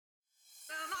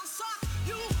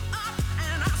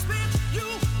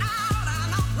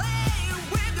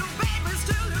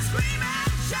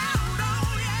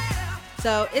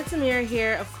So it's Amira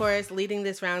here, of course, leading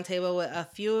this roundtable with a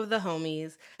few of the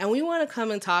homies. And we want to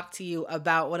come and talk to you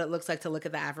about what it looks like to look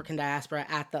at the African diaspora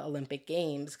at the Olympic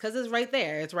Games, because it's right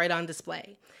there. It's right on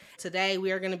display. Today,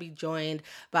 we are going to be joined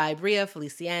by Bria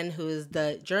Felicien, who is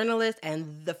the journalist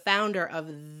and the founder of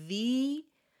the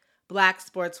Black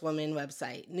Sportswoman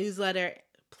website newsletter.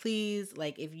 Please,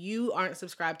 if you aren't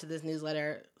subscribed to this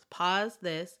newsletter, pause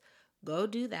this, go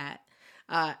do that.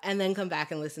 And then come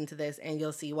back and listen to this, and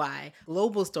you'll see why.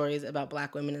 Global stories about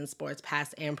Black women in sports,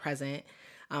 past and present.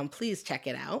 Please check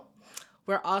it out.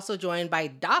 We're also joined by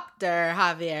Dr.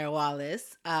 Javier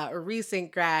Wallace, a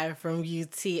recent grad from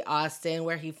UT Austin,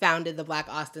 where he founded the Black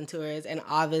Austin Tours. And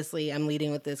obviously, I'm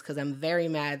leading with this because I'm very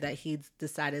mad that he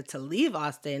decided to leave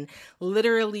Austin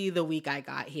literally the week I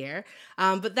got here.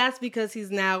 But that's because he's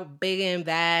now big and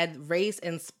bad race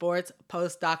and sports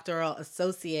postdoctoral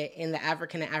associate in the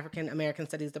African and African American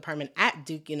Studies Department at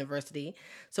Duke University.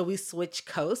 So we switch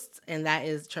coasts, and that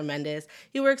is tremendous.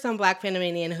 He works on Black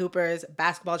Panamanian hoopers,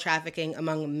 basketball trafficking,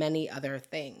 among many other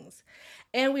things.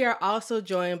 And we are also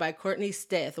joined by Courtney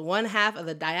Stith, one half of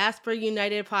the Diaspora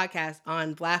United podcast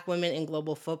on Black women in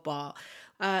global football.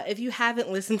 If you haven't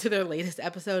listened to their latest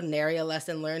episode, Nary a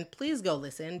Lesson Learned, please go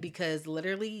listen, because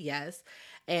literally, yes.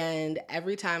 And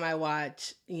every time I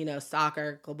watch,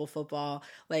 soccer, global football,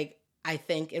 I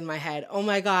think in my head, oh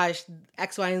my gosh,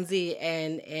 X, Y, and Z,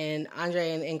 and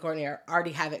Andre and Courtney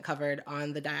already have it covered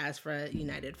on the Diaspora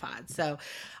United pod. So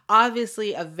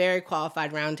obviously a very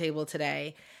qualified roundtable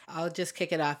today. I'll just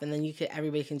kick it off, and then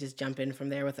everybody can just jump in from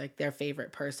there with their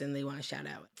favorite person they want to shout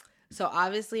out. So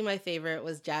obviously my favorite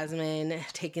was Jasmine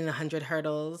taking the 100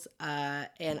 hurdles.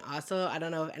 And also, I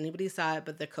don't know if anybody saw it,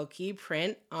 but the Coquille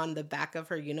print on the back of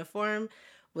her uniform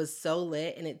was so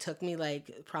lit, and it took me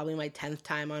probably my 10th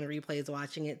time on replays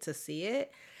watching it to see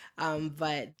it.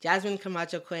 But Jasmine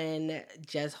Camacho Quinn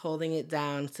just holding it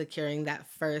down, securing that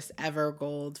first ever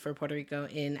gold for Puerto Rico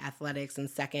in athletics and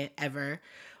second ever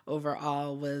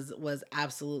overall was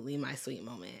absolutely my sweet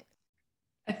moment.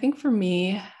 I think for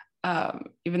me,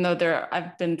 even though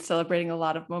I've been celebrating a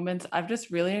lot of moments, I've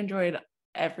just really enjoyed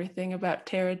everything about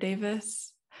Tara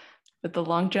Davis. With the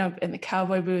long jump and the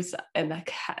cowboy boots and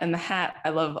the hat. I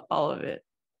love all of it.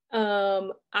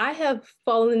 I have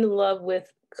fallen in love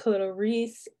with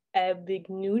Clarisse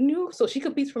Abignunu. So she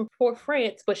competes for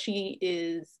France, but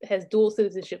she has dual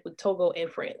citizenship with Togo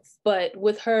and France. But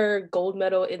with her gold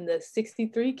medal in the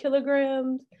 63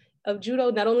 kilograms of judo,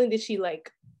 not only did she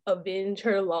avenge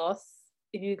her loss,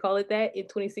 if you call it that, in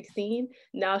 2016,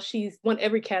 now she's won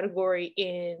every category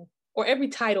or every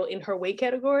title in her weight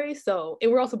category. So,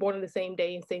 and we're also born on the same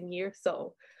day and same year.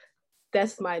 So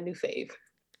that's my new fave.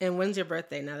 And when's your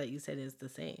birthday, now that you said it's the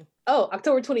same? Oh,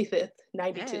 October 25th,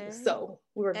 92. Hey. So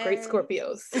we were great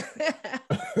Scorpios.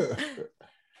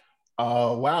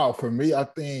 Wow. For me, I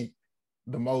think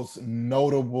the most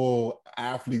notable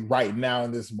athlete right now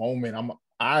in this moment,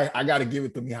 I got to give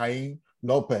it to Mijaín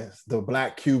Lopez, the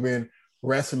Black Cuban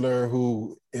wrestler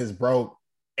who has broke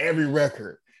every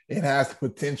record. It has the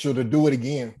potential to do it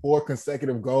again, 4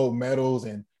 consecutive gold medals,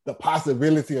 and the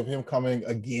possibility of him coming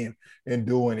again and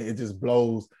doing it. It just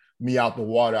blows me out the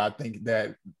water. I think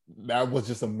that was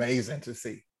just amazing to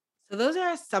see. So those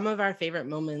are some of our favorite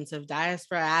moments of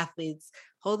diaspora athletes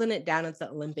holding it down at the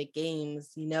Olympic Games.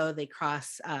 They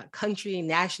cross country,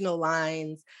 national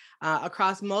lines,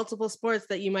 across multiple sports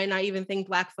that you might not even think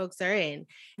Black folks are in.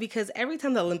 Because every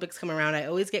time the Olympics come around, I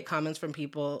always get comments from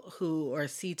people or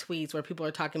see tweets where people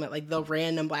are talking about the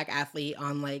random Black athlete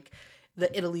on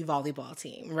the Italy volleyball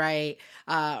team, right?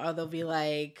 Or they'll be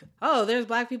like, oh, there's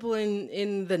Black people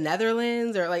in the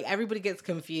Netherlands, or everybody gets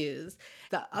confused.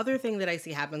 The other thing that I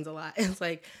see happens a lot is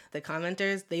the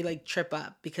commenters, they trip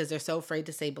up because they're so afraid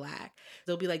to say Black.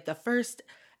 They'll be the first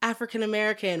African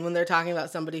American when they're talking about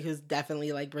somebody who's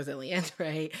definitely Brazilian,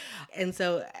 right? And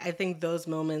so I think those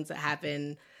moments that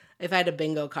happen, if I had a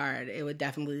bingo card, it would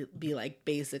definitely be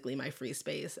basically my free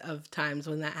space of times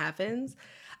when that happens.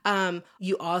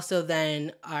 You also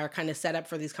then are kind of set up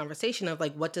for these conversation of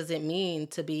what does it mean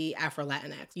to be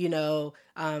Afro-Latinx?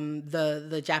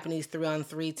 The Japanese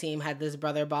 3-on-3 team had this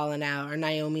brother balling out, or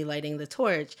Naomi lighting the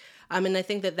torch. And I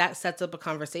think that sets up a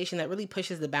conversation that really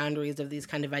pushes the boundaries of these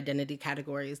kind of identity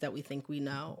categories that we think we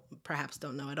know, perhaps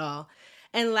don't know at all.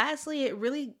 And lastly, it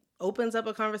really opens up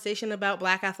a conversation about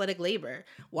Black athletic labor.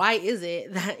 Why is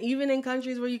it that even in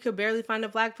countries where you could barely find a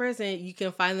Black person, you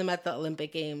can find them at the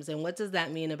Olympic Games? And what does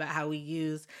that mean about how we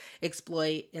use,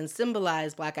 exploit, and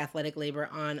symbolize Black athletic labor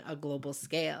on a global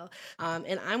scale?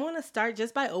 And I want to start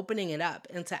just by opening it up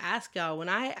and to ask y'all, when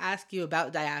I ask you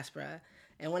about diaspora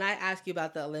And when I ask you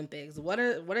about the Olympics, what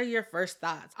are your first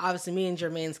thoughts? Obviously, me and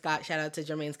Jermaine Scott, shout out to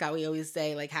Jermaine Scott, we always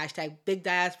say like hashtag big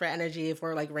diaspora energy if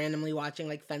we're like randomly watching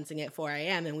like fencing at 4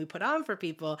 a.m. and we put on for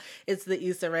people. It's the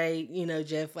Issa Rae,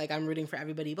 gif, like I'm rooting for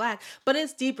everybody Black, but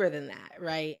it's deeper than that,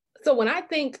 right? So when I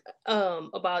think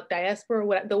about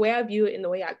diaspora, the way I view it and the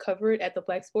way I cover it at the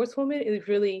Black Sportswoman is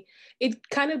really, it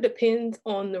kind of depends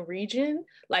on the region.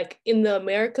 Like in the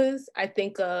Americas, I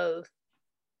think of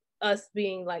us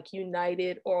being like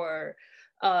united, or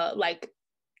like,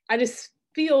 I just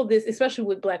feel this, especially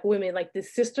with Black women, like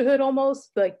this sisterhood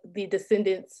almost, like the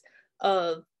descendants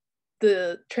of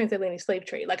the transatlantic slave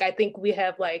trade. Like I think we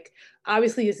have like,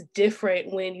 obviously it's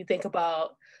different when you think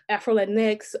about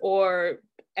Afro-Latinx or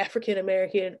African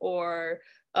American or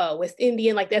West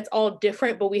Indian, like that's all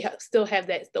different, but we still have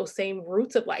those same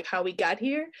roots of like how we got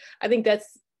here. I think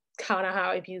that's kind of how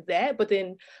I view that. But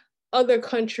then other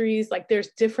countries, like there's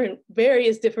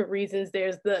various different reasons.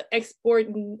 There's the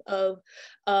exporting of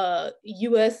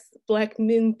US Black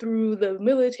men through the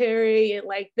military, and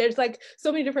like there's like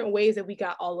so many different ways that we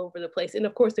got all over the place. And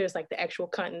of course there's like the actual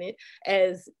continent,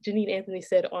 as Janine Anthony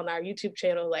said on our YouTube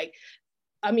channel. Like,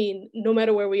 I mean, no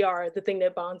matter where we are, the thing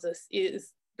that bonds us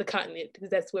is the continent,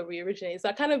 because that's where we originated. So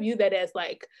I kind of view that as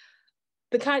like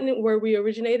the continent where we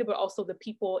originated, but also the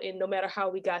people, and no matter how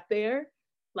we got there,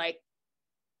 like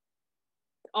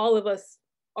all of us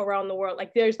around the world,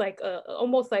 like there's like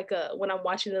almost like when I'm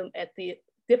watching them at the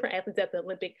different athletes at the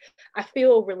Olympic, I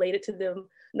feel related to them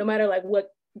no matter like what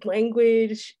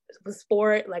language,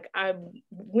 sport. Like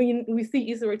when we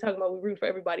see Issa Rae talking about we root for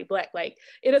everybody Black, like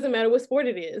it doesn't matter what sport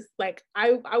it is. Like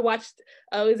I watched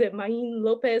is it Mayin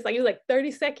Lopez, like it was like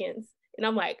 30 seconds and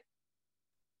I'm like,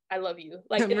 I love you.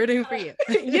 Like I'm rooting for you.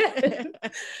 Yeah.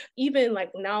 Even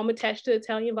like now I'm attached to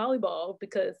Italian volleyball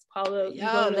because Paula.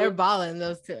 They're balling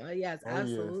those two. Yes, Oh,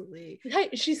 absolutely. Yes. Hey,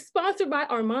 she's sponsored by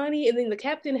Armani, and then the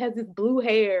captain has this blue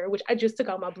hair, which I just took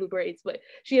out my blue braids, but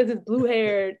she has this blue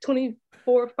hair,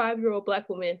 5-year-old Black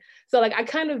woman. So like I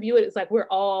kind of view it as like we're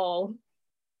all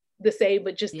the same,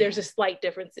 but just there's just slight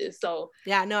differences. So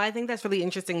yeah, no, I think that's really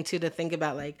interesting too, to think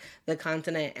about like the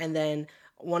continent, and then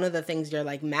one of the things you're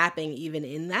like mapping even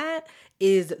in that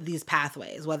is these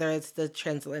pathways, whether it's the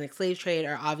transatlantic slave trade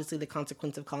or obviously the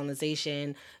consequence of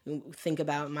colonization. Think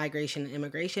about migration and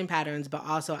immigration patterns, but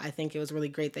also I think it was really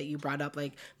great that you brought up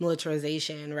like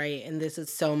militarization, right? And this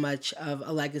is so much of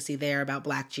a legacy there about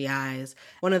Black GIs.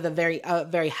 One of the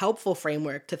very helpful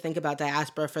framework to think about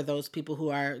diaspora for those people who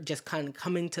are just kind of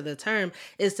coming to the term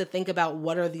is to think about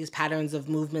what are these patterns of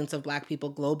movements of Black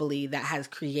people globally that has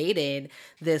created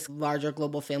this larger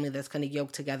global family that's kind of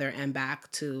yoked together and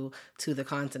back to the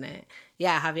continent.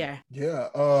 Yeah, Javier. Yeah,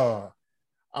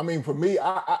 I mean, for me,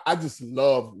 I just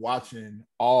love watching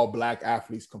all Black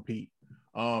athletes compete,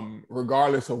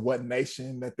 regardless of what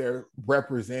nation that they're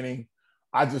representing.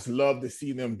 I just love to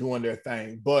see them doing their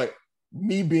thing. But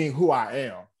me being who I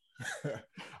am,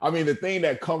 I mean, the thing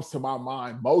that comes to my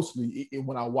mind mostly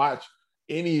when I watch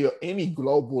any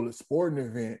global sporting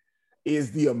event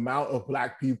is the amount of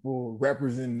Black people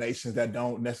representing nations that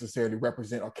don't necessarily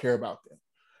represent or care about them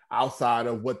outside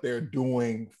of what they're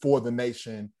doing for the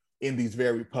nation in these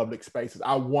very public spaces.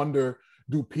 I wonder,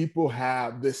 do people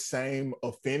have the same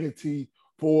affinity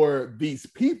for these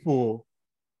people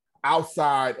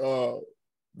outside of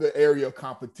the area of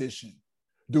competition?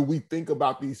 Do we think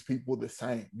about these people the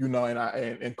same?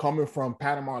 And coming from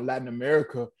Panama and Latin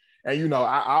America, and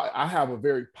I have a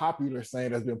very popular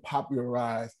saying that's been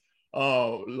popularized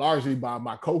largely by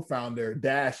my co-founder,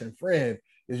 Dash, and friend,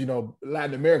 is,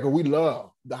 Latin America, we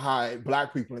love to hide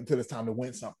Black people until it's time to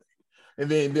win something. And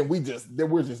then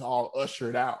we're just all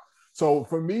ushered out. So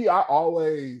for me, I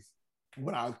always,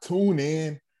 when I tune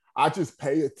in, I just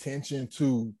pay attention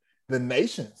to the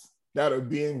nations that are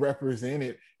being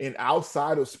represented. And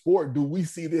outside of sport, do we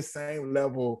see this same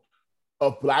level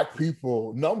of Black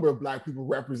people, number of Black people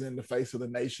representing the face of the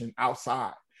nation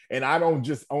outside? And I don't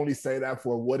just only say that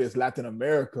for what is Latin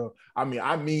America. I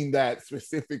mean that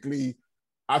specifically.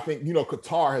 I think,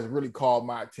 Qatar has really called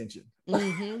my attention.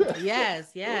 Mm-hmm.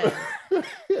 Yes.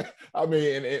 I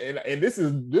mean, and this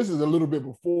is a little bit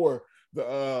before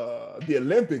the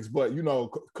Olympics, but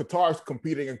Qatar's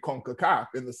competing in CONCACAF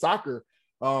in the soccer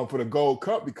for the Gold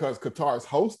Cup because Qatar is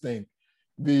hosting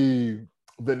the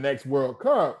next World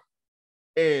Cup.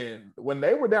 And when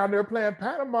they were down there playing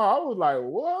Panama, I was like,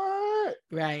 what?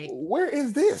 Right. Where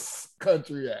is this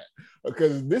country at?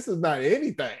 Because this is not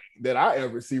anything that I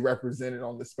ever see represented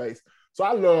on the space. So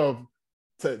I love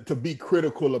to be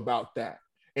critical about that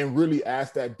and really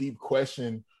ask that deep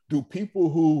question. Do people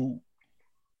who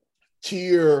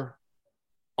cheer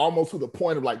almost to the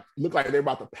point of like, look like they're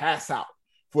about to pass out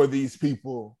for these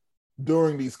people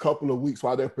during these couple of weeks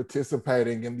while they're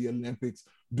participating in the Olympics?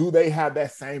 Do they have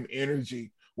that same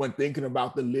energy when thinking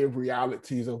about the lived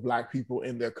realities of Black people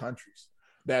in their countries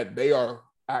that they are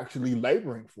actually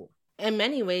laboring for? In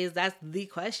many ways, that's the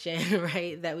question,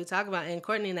 right, that we talk about. And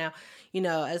Courtney, now,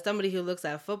 as somebody who looks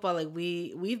at football, like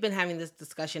we've been having this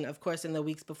discussion, of course, in the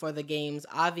weeks before the games,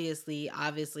 obviously,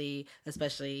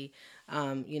 especially,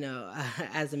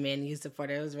 as a Man U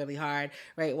supporter, it was really hard,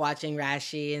 right, watching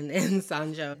Rashi and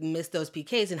Sanjo miss those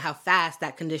PKs and how fast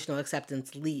that conditional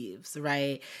acceptance leaves,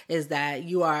 right, is that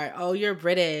you're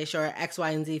British or X,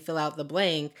 Y, and Z, fill out the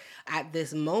blank at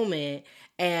this moment.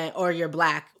 Or you're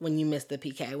Black when you miss the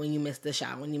PK, when you miss the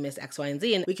shot, when you miss X, Y, and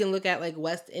Z. And we can look at like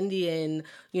West Indian,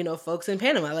 folks in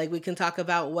Panama. Like we can talk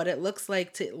about what it looks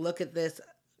like to look at this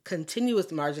continuous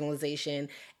marginalization.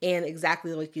 And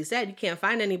exactly like you said, you can't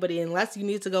find anybody unless you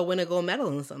need to go win a gold medal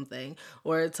in something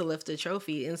or to lift a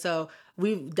trophy. And so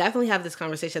we definitely have this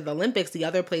conversation at the Olympics. The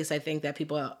other place I think that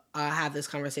people have this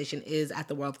conversation is at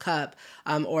the World Cup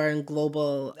or in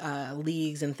global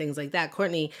leagues and things like that.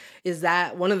 Courtney, is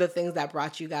that one of the things that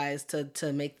brought you guys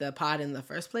to make the pod in the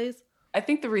first place? I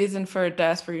think the reason for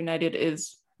Diaspora United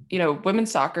is,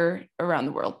 women's soccer around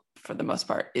the world, for the most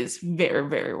part, is very,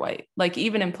 very white. Like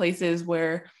even in places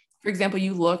where, for example,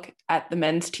 you look at the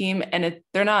men's team and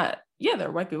they're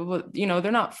white people, but,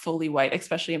 they're not fully white,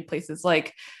 especially in places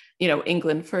like,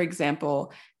 England, for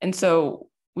example. And so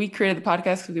we created the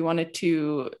podcast because we wanted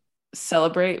to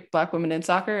celebrate Black women in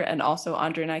soccer. And also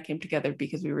Andre and I came together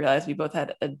because we realized we both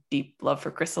had a deep love for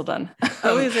Crystal Dunn.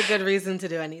 Always a good reason to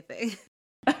do anything.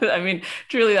 I mean,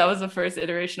 truly, that was the first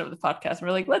iteration of the podcast. We're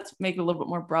like, let's make it a little bit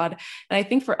more broad. And I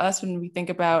think for us, when we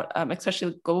think about,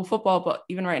 especially global football, but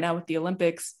even right now with the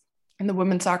Olympics, and the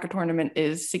women's soccer tournament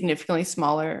is significantly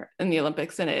smaller in the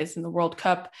Olympics than it is in the World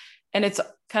Cup. And it's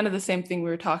kind of the same thing we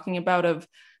were talking about of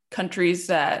countries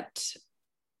that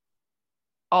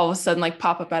all of a sudden like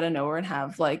pop up out of nowhere and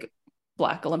have like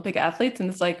Black Olympic athletes. And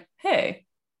it's like, hey,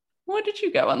 what did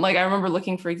you go on? Like, I remember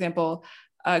looking, for example,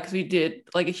 because we did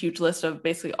like a huge list of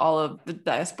basically all of the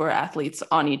diaspora athletes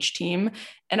on each team.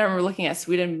 And I remember looking at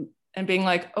Sweden and being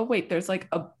like, oh, wait, there's like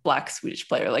a Black Swedish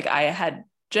player. Like I had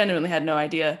genuinely had no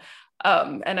idea.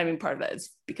 And I mean, part of that is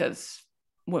because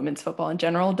women's football in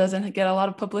general doesn't get a lot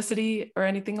of publicity or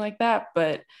anything like that.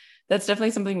 But that's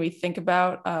definitely something we think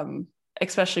about,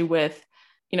 especially with,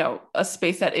 a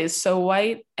space that is so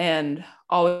white and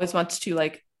always wants to,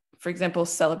 like, for example,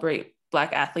 celebrate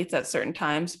Black athletes at certain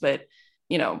times. But,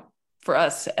 for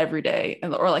us every day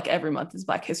or like every month is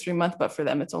Black History Month, but for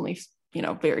them, it's only,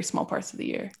 very small parts of the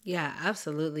year. Yeah,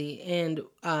 absolutely. And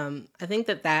I think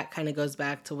that kind of goes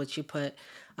back to what you put,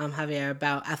 Javier,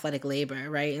 about athletic labor,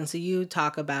 right? And so you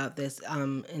talk about this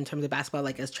in terms of basketball,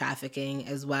 like as trafficking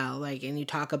as well. Like, and you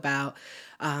talk about,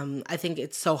 I think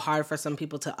it's so hard for some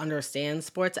people to understand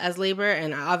sports as labor.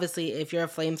 And obviously, if you're a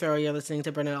flamethrower, you're listening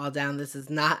to Burn It All Down, this is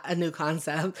not a new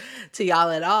concept to y'all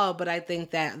at all. But I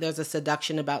think that there's a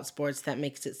seduction about sports that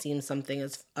makes it seem something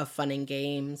as of fun and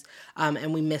games.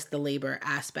 And we miss the labor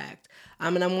aspect.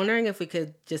 And I'm wondering if we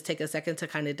could just take a second to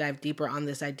kind of dive deeper on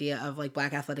this idea of like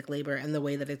Black athletic labor and the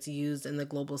way that it's used in the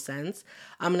global sense.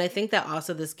 And I think that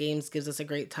also this games gives us a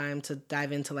great time to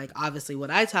dive into like obviously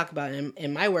what I talk about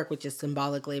in my work, which is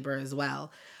symbolic labor as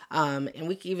well. And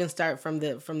we can even start from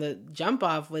the jump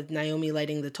off with Naomi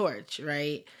lighting the torch,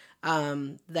 right?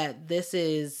 That this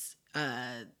is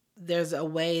there's a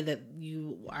way that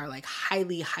you are like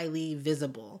highly, highly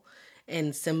visible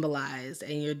and symbolized,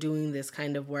 and you're doing this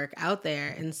kind of work out there.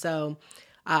 And so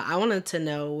I wanted to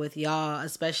know with y'all,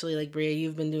 especially like Bria,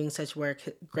 you've been doing such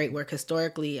great work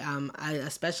historically. I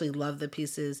especially love the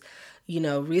pieces,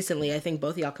 recently, I think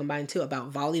both of y'all combined too,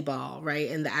 about volleyball, right?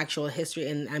 And the actual history.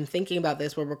 And I'm thinking about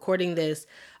this, we're recording this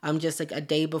just like a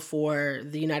day before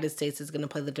the United States is going to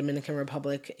play the Dominican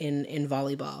Republic in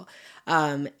volleyball.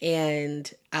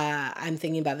 And I'm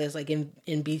thinking about this like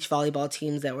in beach volleyball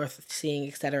teams that we're seeing,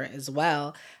 et cetera, as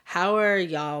well. How are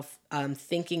y'all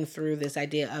thinking through this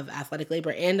idea of athletic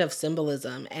labor and of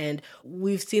symbolism? And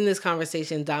we've seen this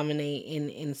conversation dominate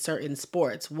in certain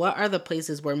sports. What are the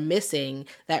places we're missing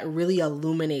that really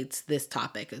illuminates this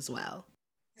topic as well?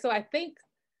 So I think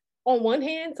on one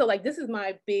hand, so like this is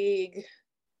my big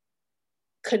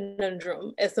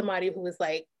conundrum as somebody who is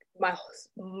like, my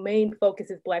main focus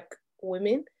is Black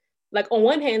women. Like on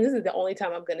one hand, this is the only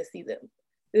time I'm going to see them.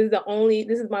 This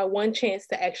is my one chance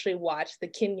to actually watch the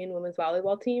Kenyan women's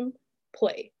volleyball team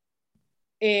play.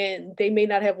 And they may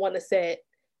not have won a set,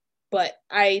 but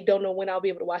I don't know when I'll be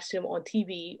able to watch them on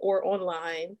TV or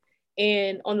online.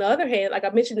 And on the other hand, like I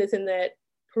mentioned this in that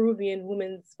Peruvian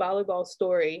women's volleyball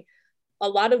story, a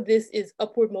lot of this is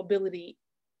upward mobility.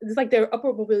 It's like their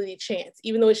upward mobility chance,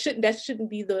 even though that shouldn't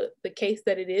be the case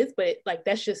that it is, but like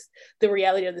that's just the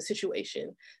reality of the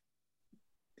situation.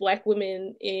 Black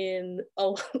women in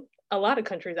a lot of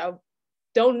countries, I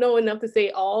don't know enough to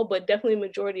say all, but definitely a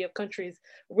majority of countries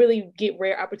really get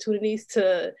rare opportunities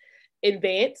to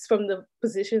advance from the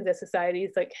positions that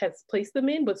societies like has placed them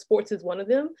in, but sports is one of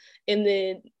them. And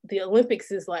then the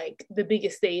Olympics is like the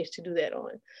biggest stage to do that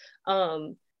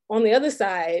on. On the other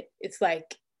side, it's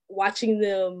like watching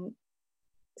them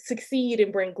succeed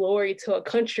and bring glory to a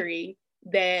country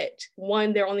that,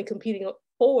 one, they're only competing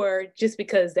for just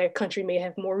because their country may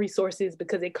have more resources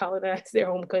because they colonized their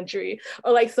home country,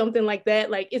 or like something like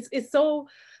that. Like it's so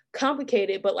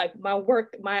complicated, but like my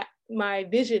work, my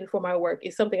vision for my work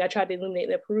is something I tried to illuminate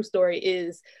in the Peru story,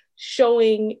 is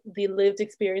showing the lived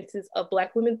experiences of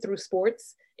Black women through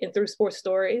sports and through sports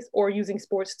stories, or using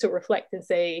sports to reflect and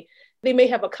say they may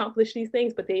have accomplished these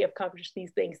things, but they have accomplished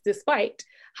these things despite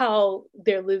how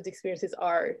their lived experiences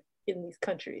are in these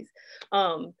countries.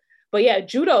 But yeah,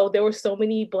 judo, there were so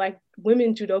many Black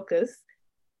women judokas.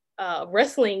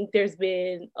 Wrestling, there's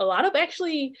been a lot of,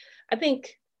 actually, I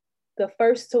think the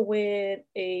first to win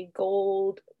a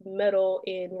gold medal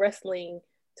in wrestling,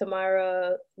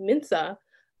 Tamara Mensah,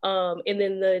 and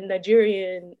then the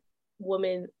Nigerian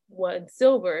woman won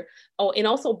silver. Oh, and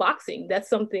also boxing. That's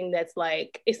something that's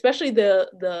like, especially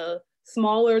the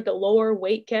smaller, the lower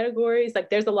weight categories, like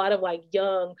there's a lot of like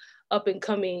young up and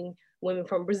coming women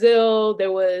from Brazil.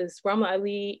 There was Rama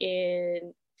Ali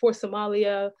for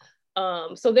Somalia.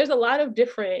 So there's a lot of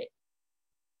different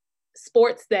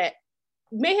sports that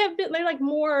may have been like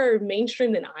more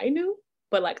mainstream than I knew,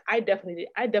 but like I definitely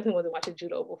wasn't watching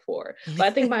judo before. But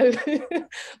I think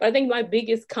my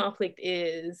biggest conflict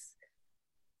is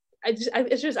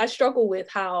I struggle with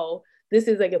how this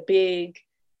is like a big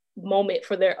moment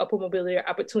for their upper mobility or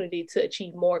opportunity to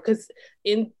achieve more. Because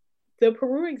in the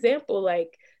Peru example,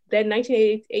 like that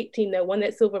 1988 team that won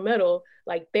that silver medal,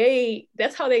 like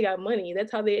that's how they got money.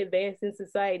 That's how they advanced in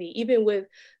society. Even with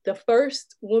the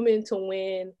first woman to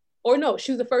win, or no,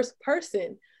 she was the first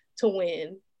person to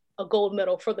win a gold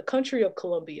medal for the country of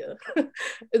Colombia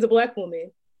is a Black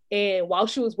woman. And while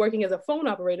she was working as a phone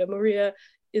operator, Maria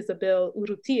Isabel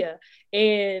Urrutia.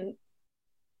 And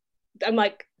I'm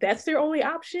like, that's their only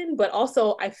option, but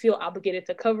also I feel obligated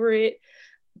to cover it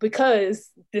because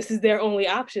this is their only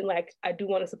option. Like, I do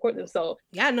want to support them. So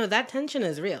yeah, no, that tension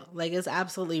is real. Like, it's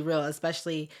absolutely real.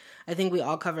 Especially, I think we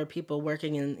all cover people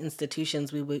working in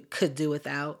institutions could do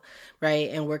without, right?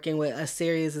 And working with a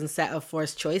series and set of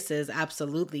forced choices,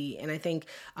 absolutely. And I think,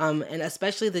 and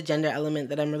especially the gender element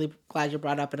that I'm really glad you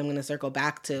brought up, and I'm going to circle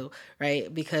back to,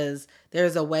 right? Because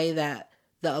there's a way that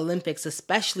the Olympics,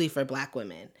 especially for Black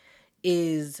women,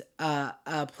 is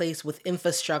a place with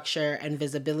infrastructure and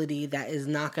visibility that is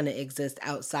not going to exist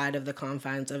outside of the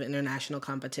confines of international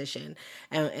competition.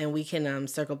 And we can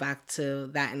circle back to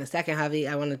that in a second. Javi,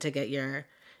 I wanted to get your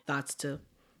thoughts too.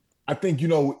 I think,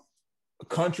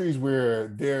 countries where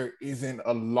there isn't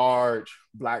a large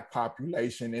Black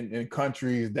population, in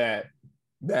countries that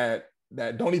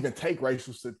don't even take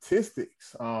racial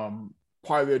statistics,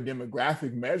 part of their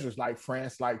demographic measures, like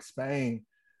France, like Spain,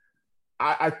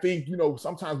 I think,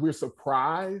 sometimes we're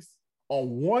surprised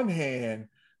on one hand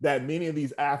that many of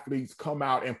these athletes come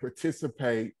out and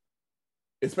participate,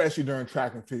 especially during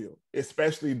track and field,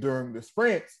 especially during the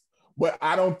sprints. But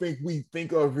I don't think we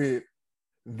think of it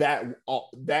that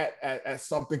as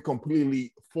something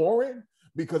completely foreign,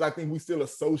 because I think we still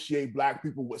associate Black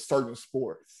people with certain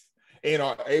sports and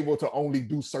are able to only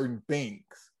do certain things.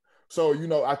 So,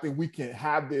 I think we can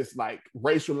have this like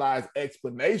racialized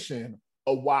explanation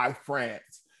of why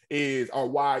France or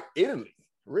why Italy,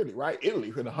 really, right? Italy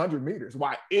for the 100 meters,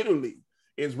 why Italy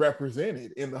is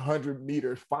represented in the 100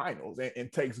 meters finals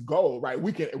and takes gold, right?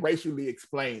 We can racially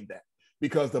explain that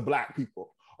because the Black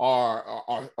people are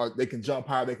they can jump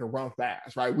high, they can run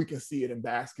fast, right? We can see it in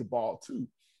basketball too,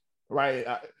 right?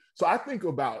 So I think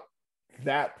about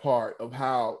that part of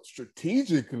how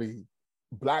strategically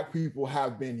Black people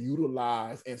have been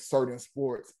utilized in certain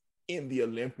sports in the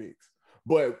Olympics.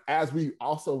 But as we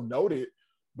also noted,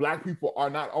 Black people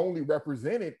are not only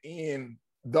represented in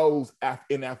those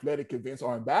in athletic events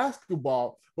or in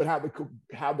basketball, but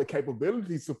have the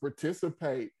capabilities to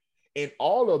participate in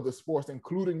all of the sports,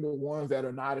 including the ones that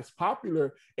are not as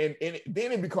popular. And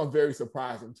then it becomes very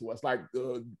surprising to us, like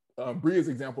Bria's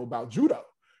example about judo,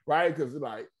 right? Because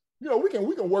like, we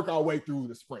can work our way through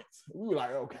the sprints. We were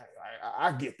like, okay,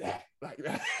 I get that. Like,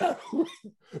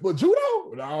 but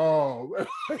judo? No.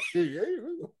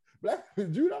 Black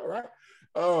judo, right?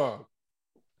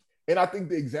 And I think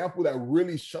the example that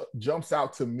really jumps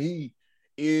out to me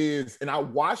is, and I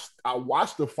watched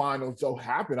the finals so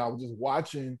happen. I was just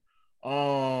watching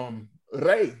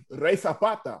Rey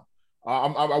Zapata.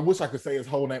 I wish I could say his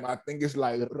whole name. I think it's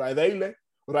like Raidele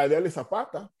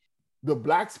Zapata, the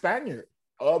Black Spaniard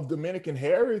of Dominican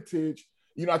heritage.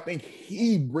 I think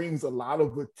he brings a lot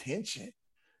of attention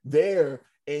there.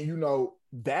 And,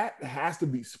 that has to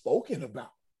be spoken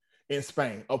about in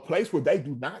Spain, a place where they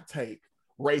do not take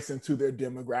race into their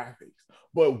demographics.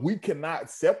 But we cannot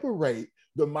separate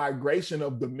the migration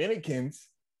of Dominicans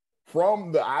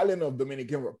from the island of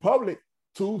Dominican Republic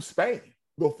to Spain,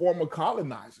 the former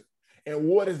colonizer. And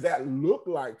what does that look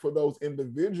like for those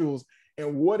individuals?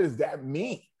 And what does that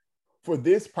mean for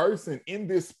this person in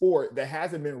this sport that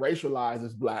hasn't been racialized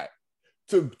as Black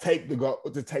to take the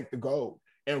gold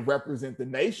and represent the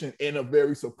nation in a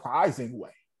very surprising way?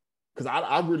 Because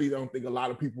I really don't think a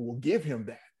lot of people will give him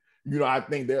that. I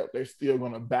think they're still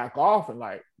going to back off and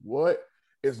like, what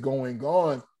is going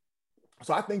on?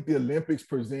 So I think the Olympics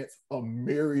presents a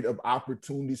myriad of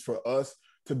opportunities for us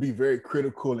to be very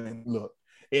critical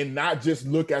and not just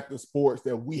look at the sports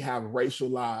that we have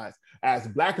racialized as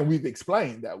Black, and we've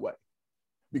explained that way.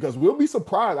 Because we'll be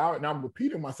surprised, and I'm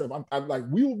repeating myself, I'm like,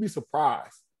 we will be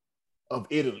surprised of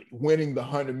Italy winning the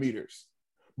 100 meters.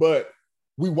 But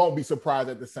we won't be surprised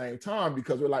at the same time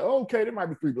because we're like, oh, okay, there might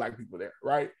be 3 Black people there,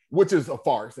 right? Which is a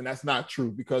farce, and that's not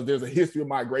true because there's a history of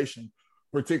migration,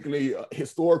 particularly a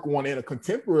historical one and a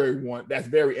contemporary one that's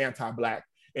very anti-Black.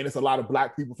 And it's a lot of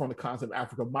Black people from the continent of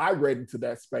Africa migrating to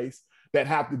that space that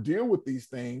have to deal with these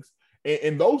things.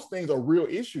 And those things are real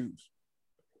issues.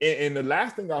 And the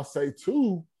last thing I'll say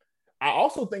too, I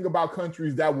also think about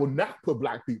countries that will not put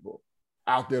Black people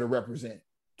out there to represent,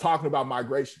 talking about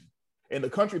migration. And the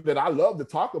country that I love to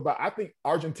talk about, I think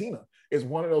Argentina is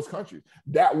one of those countries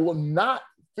that will not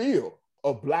field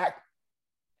a Black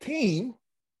team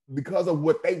because of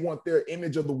what they want their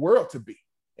image of the world to be.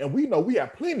 And we know we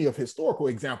have plenty of historical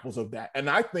examples of that. And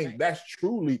I think that's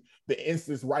truly the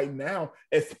instance right now,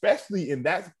 especially in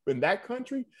that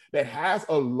country that has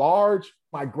a large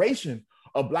migration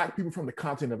of Black people from the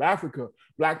continent of Africa,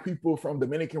 Black people from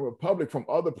Dominican Republic, from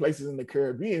other places in the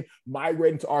Caribbean,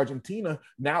 migrating to Argentina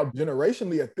now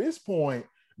generationally at this point,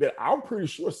 that I'm pretty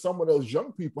sure some of those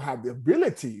young people have the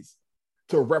abilities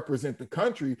to represent the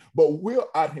country, but will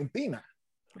Argentina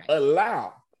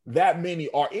allow that many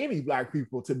or any Black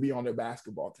people to be on their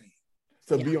basketball team,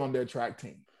 to be on their track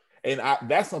team? And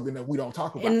that's something that we don't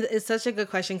talk about. And it's such a good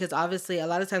question because obviously a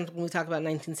lot of times when we talk about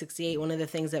 1968, one of the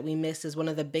things that we miss is one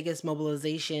of the biggest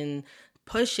mobilization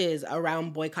pushes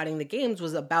around boycotting the games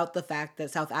was about the fact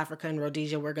that South Africa and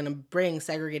Rhodesia were going to bring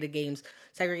segregated teams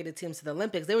to the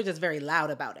Olympics. They were just very loud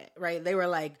about it, right? They were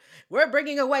like, we're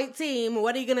bringing a white team.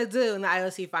 What are you going to do? And the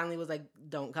IOC finally was like,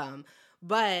 don't come.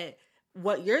 But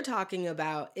what you're talking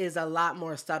about is a lot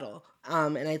more subtle.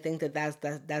 And I think that's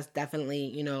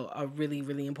definitely, a really,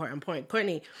 really important point.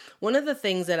 Courtney, one of the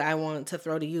things that I want to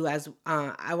throw to you as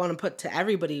I want to put to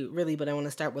everybody really, but I want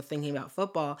to start with thinking about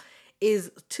football,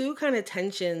 is 2 kind of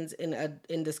tensions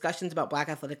in discussions about Black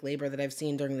athletic labor that I've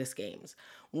seen during this games.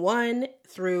 One,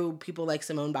 through people like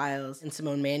Simone Biles, and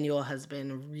Simone Manuel has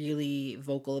been really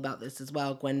vocal about this as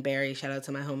well. Gwen Berry, shout out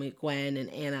to my homie Gwen and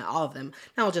Anna, all of them.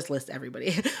 Now I'll just list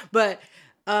everybody. But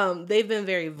they've been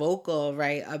very vocal,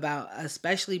 right, about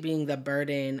especially being the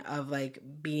burden of like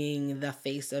being the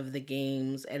face of the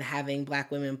games and having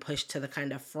Black women pushed to the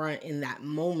kind of front in that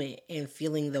moment and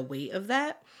feeling the weight of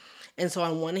that. And so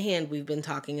on one hand, we've been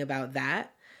talking about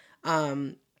that.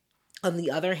 On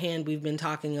the other hand, we've been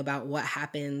talking about what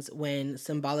happens when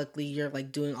symbolically you're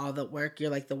like doing all the work, you're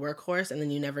like the workhorse, and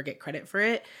then you never get credit for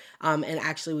it. And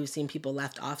actually, we've seen people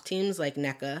left off teams like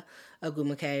Nneka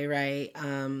Ogwumike,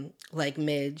 right? Like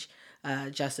Midge,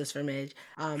 Justice for Midge.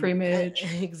 Free Midge.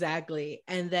 Exactly.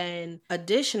 And then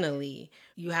additionally,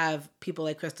 you have people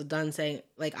like Crystal Dunn saying,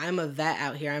 like, I'm a vet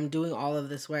out here. I'm doing all of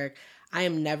this work. I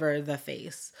am never the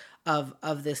face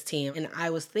of this team. And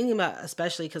I was thinking about,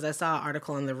 especially because I saw an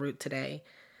article on The Root today,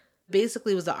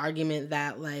 basically was the argument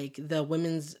that like the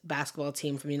women's basketball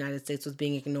team from the United States was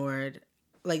being ignored.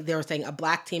 Like they were saying a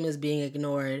Black team is being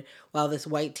ignored while this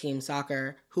white team,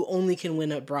 soccer, who only can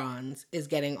win at bronze, is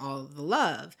getting all the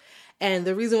love. And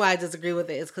the reason why I disagree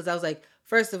with it is because I was like,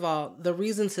 first of all, the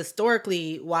reasons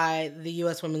historically why the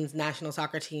U.S. women's national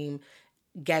soccer team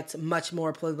gets much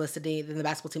more publicity than the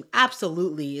basketball team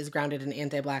absolutely is grounded in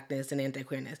anti-Blackness and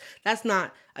anti-queerness. That's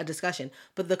not a discussion.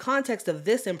 But the context of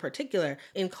this in particular,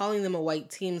 in calling them a white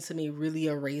team, to me really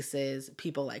erases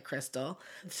people like Crystal.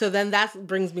 So then that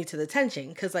brings me to the tension.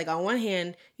 Because like on one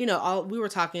hand, you know, we were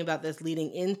talking about this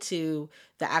leading into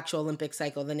the actual Olympic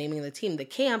cycle, the naming of the team. The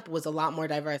camp was a lot more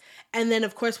diverse. And then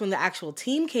of course, when the actual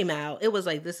team came out, it was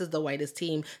like, this is the whitest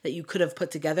team that you could have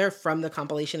put together from the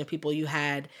compilation of people you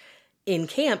had in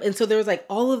camp. And so there was like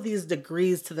all of these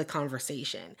degrees to the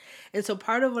conversation. And so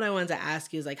part of what I wanted to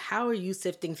ask you is like, how are you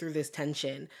sifting through this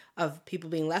tension of people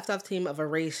being left off team, of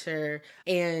erasure,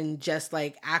 and just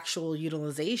like actual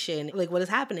utilization? Like, what is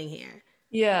happening here?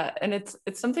 Yeah, and it's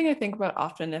something I think about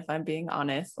often, if I'm being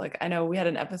honest. Like, I know we had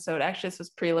an episode, actually this was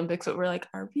pre-Olympics, but we're like,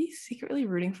 are we secretly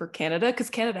rooting for Canada? Because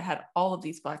Canada had all of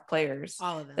these Black players,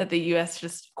 all of them, that the US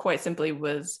just quite simply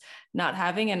was not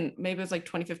having. And maybe it was like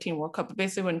 2015 World Cup, but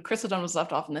basically when Crystal Dunn was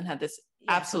left off and then had this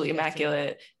absolutely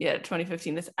immaculate,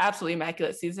 2015, this absolutely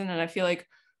immaculate season. And I feel like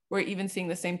we're even seeing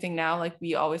the same thing now. Like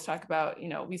we always talk about, you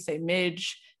know, we say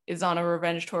Midge is on a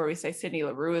revenge tour, we say Sydney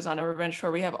Leroux is on a revenge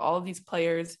tour. We have all of these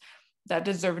players that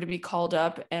deserve to be called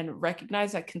up and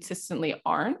recognized that consistently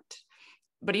aren't.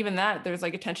 But even that, there's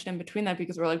like a tension in between that,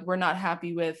 because we're not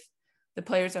happy with the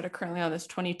players that are currently on this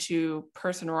 22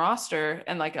 person roster.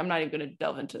 And like, I'm not even going to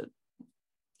delve into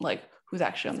like who's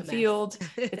actually on the field.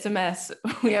 It's a mess.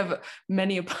 We have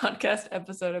many a podcast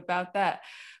episode about that.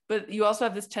 But you also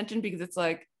have this tension because it's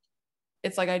like,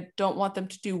 I don't want them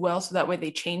to do well, so that way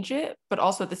they change it. But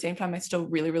also at the same time, I still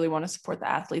really, really want to support the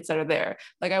athletes that are there.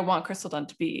 Like I want Crystal Dunn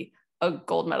to be a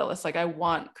gold medalist. Like I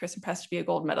want Christen Press to be a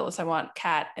gold medalist. I want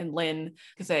Kat and Lynn,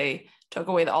 because they took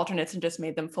away the alternates and just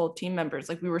made them full team members.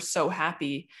 Like we were so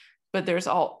happy, but there's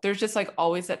just like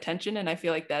always that tension. And I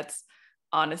feel like that's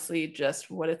honestly just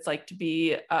what it's like to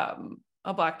be a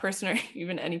Black person, or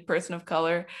even any person of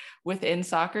color within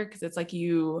soccer. Because it's like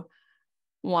you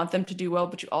want them to do well,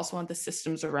 but you also want the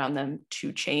systems around them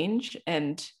to change.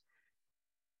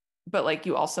 But like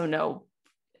you also know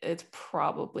it's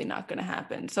probably not going to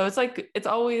happen. So it's like, I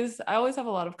always have a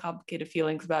lot of complicated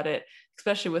feelings about it,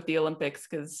 especially with the Olympics,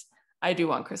 because I do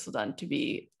want Crystal Dunn to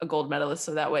be a gold medalist.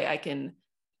 So that way I can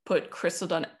put Crystal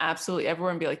Dunn absolutely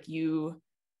everywhere and be like, you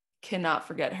cannot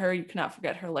forget her. You cannot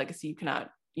forget her legacy.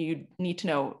 You need to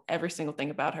know every single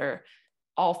thing about her.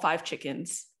 All 5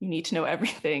 chickens, you need to know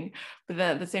everything. But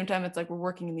then at the same time, it's like we're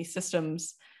working in these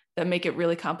systems that make it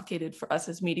really complicated for us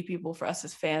as media people, for us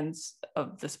as fans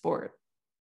of the sport.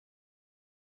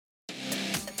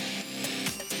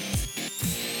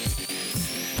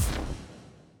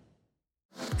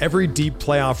 Every deep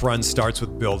playoff run starts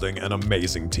with building an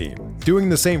amazing team. Doing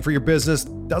the same for your business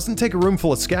doesn't take a room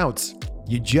full of scouts.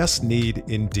 You just need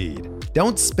Indeed.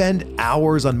 Don't spend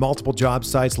hours on multiple job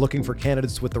sites looking for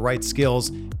candidates with the right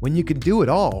skills when you can do it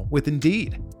all with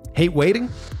Indeed. Hate waiting?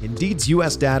 Indeed's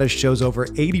US data shows over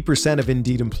 80% of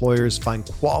Indeed employers find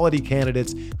quality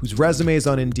candidates whose resumes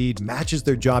on Indeed matches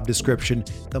their job description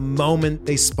the moment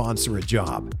they sponsor a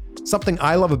job. Something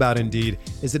I love about Indeed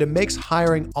is that it makes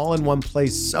hiring all in one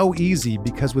place so easy,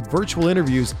 because with virtual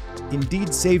interviews,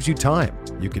 Indeed saves you time.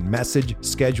 You can message,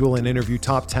 schedule, and interview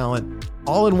top talent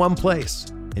all in one place.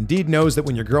 Indeed knows that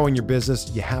when you're growing your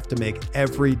business, you have to make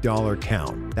every dollar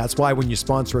count. That's why when you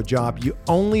sponsor a job, you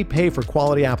only pay for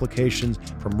quality applications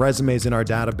from resumes in our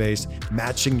database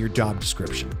matching your job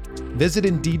description. Visit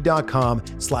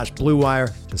Indeed.com/Blue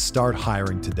Wire to start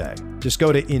hiring today. Just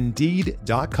go to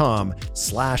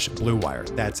Indeed.com/Blue Wire.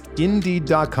 That's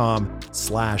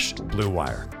Indeed.com/Blue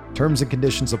Wire. Terms and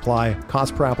conditions apply.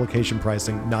 Cost per application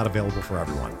pricing not available for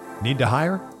everyone. Need to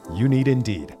hire? You need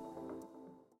Indeed.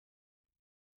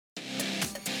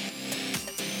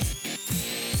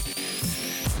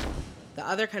 The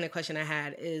other kind of question I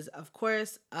had is, of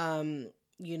course,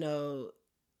 you know,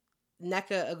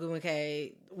 Nneka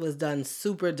Ogwumike was done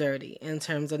super dirty in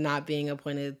terms of not being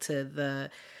appointed to the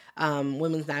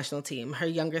women's national team. Her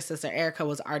younger sister, Erica,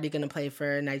 was already going to play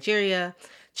for Nigeria.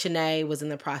 Chiney was in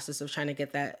the process of trying to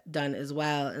get that done as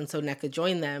well. And so Nneka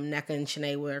joined them. Nneka and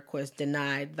Chiney were, of course,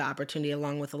 denied the opportunity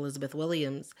along with Elizabeth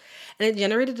Williams. And it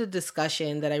generated a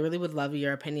discussion that I really would love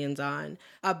your opinions on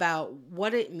about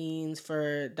what it means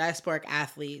for diasporic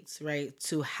athletes, right,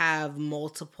 to have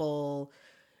multiple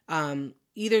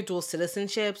either dual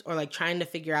citizenships or like trying to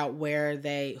figure out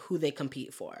who they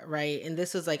compete for, right? And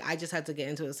this was like, I just had to get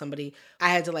into it with somebody. I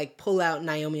had to like pull out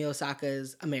Naomi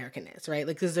Osaka's Americanness, right?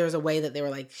 Like, because there's a way that they were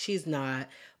like, she's not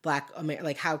Black American,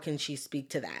 like how can she speak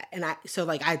to that? And I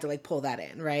had to like pull that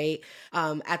in, right?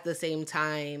 At the same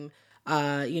time,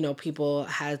 People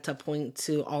had to point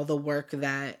to all the work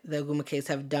that the Ogumakes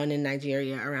have done in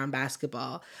Nigeria around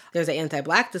basketball. There's an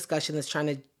anti-Black discussion that's trying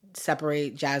to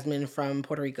separate Jasmine from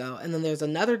Puerto Rico. And then there's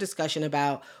another discussion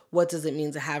about what does it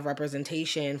mean to have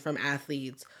representation from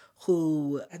athletes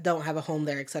who don't have a home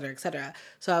there, et cetera, et cetera.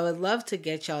 So I would love to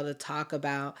get y'all to talk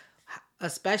about,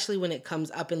 especially when it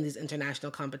comes up in these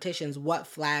international competitions, what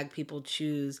flag people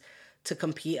choose to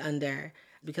compete under,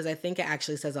 because I think it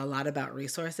actually says a lot about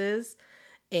resources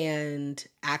and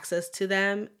access to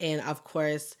them. And of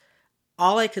course,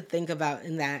 all I could think about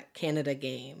in that Canada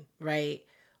game, right,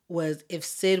 was if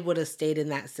Sid would have stayed in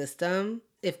that system,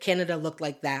 if Canada looked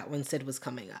like that when Sid was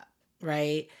coming up,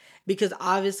 right? Because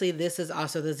obviously this is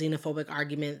also the xenophobic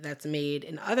argument that's made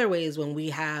in other ways when we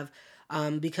have,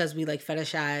 because we like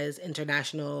fetishize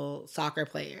international soccer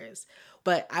players.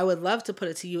 But I would love to put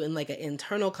it to you in like an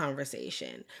internal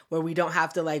conversation where we don't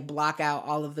have to like block out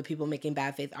all of the people making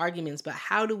bad faith arguments, but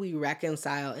how do we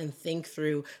reconcile and think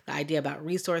through the idea about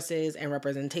resources and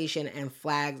representation and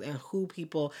flags and who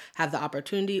people have the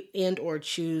opportunity and or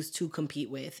choose to compete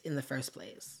with in the first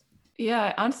place? Yeah,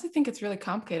 I honestly think it's really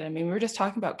complicated. I mean, we were just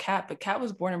talking about Kat, but Kat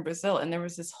was born in Brazil, and there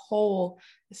was this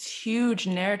huge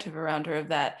narrative around her of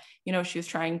that, she was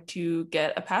trying to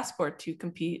get a passport to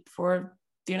compete for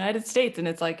the United States. And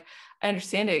it's like, I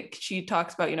understand it. She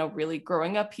talks about, really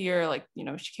growing up here, like,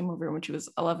 she came over when she was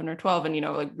 11 or 12 and,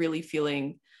 like really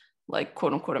feeling like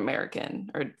quote unquote American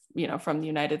or, from the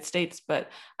United States. But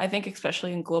I think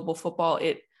especially in global football,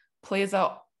 it plays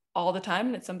out all the time.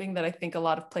 And it's something that I think a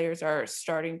lot of players are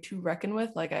starting to reckon with.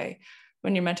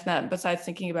 When you mentioned that, besides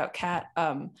thinking about Kat,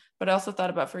 but I also thought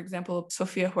about, for example,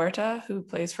 Sofia Huerta, who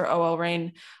plays for OL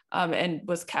Reign and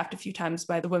was capped a few times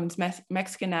by the women's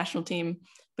Mexican national team.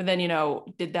 But then,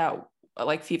 did that,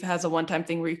 like FIFA has a one-time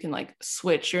thing where you can like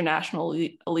switch your national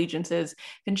allegiances.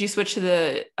 And she switched to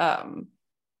the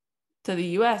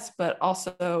US, but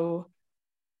also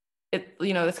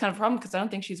that's kind of a problem because I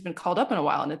don't think she's been called up in a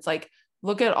while. And it's like,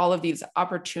 look at all of these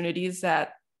opportunities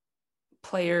that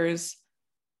players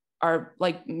are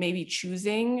like maybe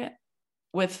choosing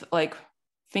with like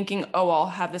thinking, oh, I'll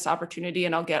have this opportunity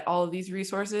and I'll get all of these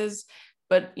resources,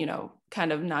 but,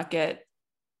 kind of not get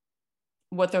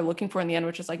what they're looking for in the end,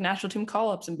 which is like national team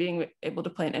call-ups and being able to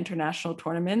play in international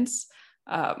tournaments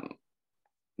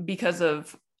because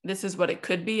of this is what it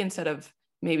could be, instead of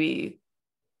maybe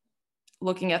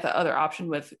looking at the other option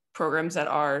with programs that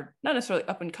are not necessarily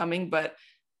up and coming, but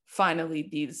finally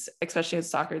these, especially in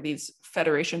soccer, these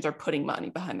federations are putting money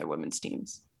behind their women's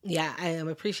teams. Yeah, I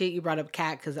appreciate you brought up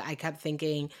Kat because I kept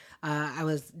thinking, I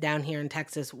was down here in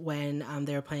Texas when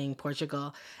they were playing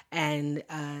Portugal, and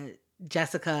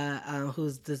Jessica,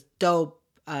 who's this dope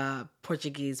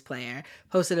Portuguese player,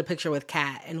 posted a picture with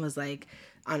Kat and was like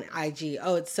on IG,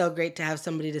 oh, it's so great to have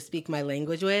somebody to speak my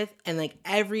language with. And like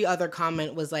every other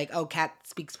comment was like, oh, Kat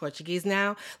speaks Portuguese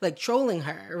now, like trolling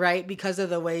her, right? Because of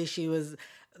the way she was,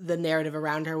 the narrative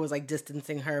around her was like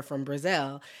distancing her from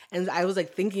Brazil. And I was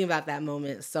like thinking about that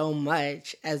moment so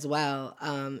much as well,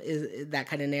 is that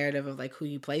kind of narrative of like who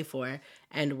you play for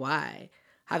and why.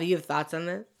 Have you have thoughts on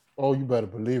this? Oh, you better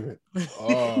believe it.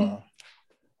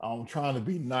 I'm trying to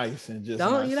be nice and just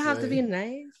you don't have to be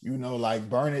nice. Like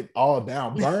burn it all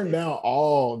down, burn down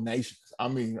all nations. I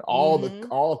mean,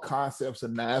 all concepts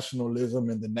of nationalism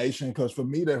and the nation, because for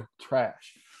me, they're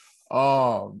trash.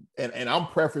 And I'm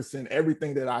prefacing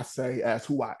everything that I say as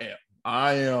who I am.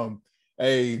 I am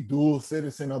a dual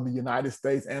citizen of the United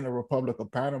States and the Republic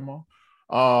of Panama.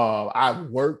 I've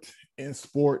worked in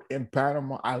sport in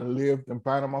Panama. I lived in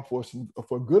Panama for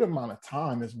a good amount of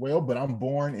time as well, but I'm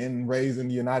born and raised in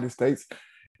the United States.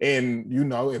 And,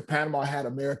 if Panama had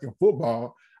American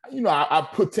football, I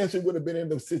potentially would have been in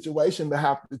the situation to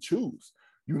have to choose,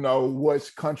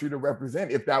 which country to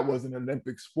represent if that was an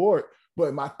Olympic sport.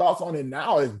 But my thoughts on it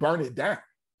now is burn it down.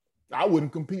 I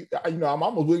wouldn't compete. I'm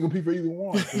almost wouldn't compete for either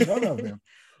one, for none of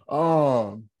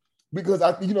them. Because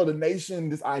the nation,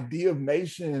 this idea of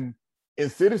nation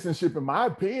and citizenship, in my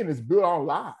opinion, is built on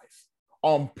lies,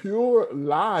 on pure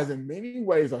lies. In many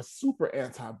ways, are super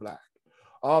anti-Black.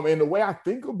 And the way I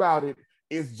think about it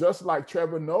is just like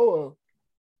Trevor Noah,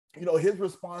 his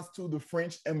response to the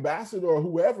French ambassador or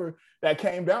whoever that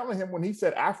came down to him when he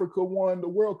said Africa won the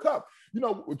World Cup.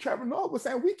 Trevor Noah was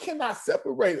saying we cannot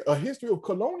separate a history of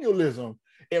colonialism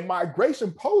and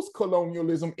migration,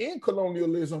 post-colonialism and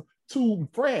colonialism to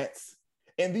France,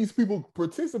 and these people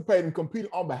participate and compete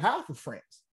on behalf of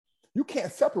France. You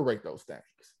can't separate those things.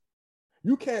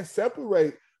 You can't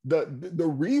separate the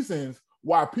reasons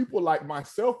why people like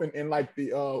myself and like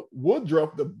the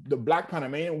Woodruff, the Black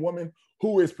Panamanian woman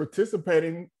who is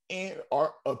participating and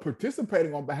are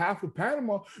participating on behalf of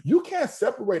Panama, you can't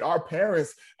separate our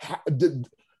parents'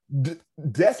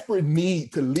 desperate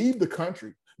need to leave the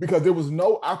country because there was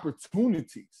no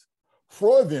opportunities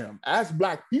for them as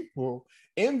Black people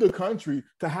in the country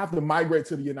to have to migrate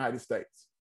to the United States.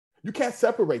 You can't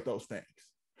separate those things.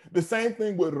 The same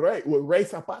thing with Rey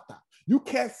Zapata. You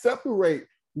can't separate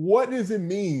what does it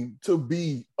mean to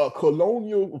be a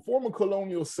former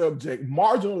colonial subject,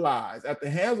 marginalized at the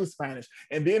hands of Spanish,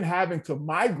 and then having to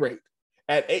migrate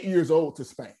at 8 years old to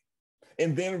Spain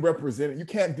and then represent it. You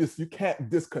can't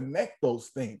disconnect those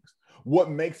things. What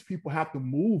makes people have to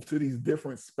move to these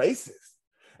different spaces?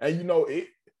 And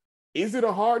is it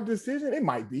a hard decision? It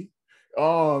might be.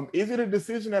 Is it a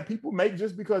decision that people make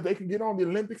just because they can get on the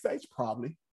Olympic stage?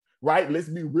 Probably, right? Let's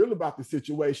be real about the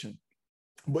situation.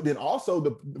 But then also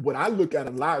what I look at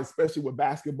a lot, especially with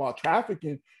basketball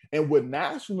trafficking and with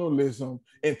nationalism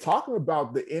and talking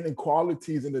about the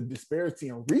inequalities and the disparity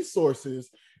in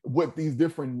resources with these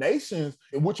different nations,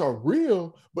 which are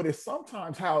real, but it's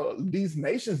sometimes how these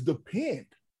nations depend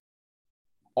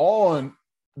on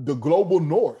the global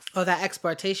north. Oh, that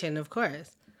exportation, of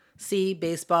course. See,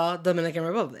 baseball, Dominican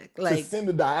Republic. To send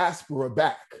the diaspora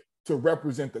back to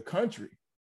represent the country.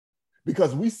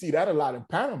 Because we see that a lot in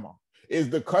Panama. Is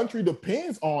the country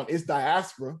depends on its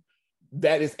diaspora,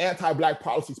 that is anti-Black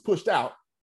policies pushed out,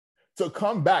 to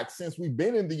come back since we've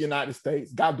been in the United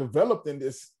States, got developed in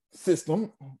this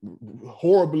system,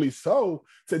 horribly so,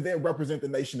 to then represent the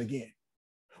nation again.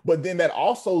 But then that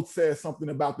also says something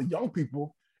about the young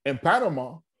people in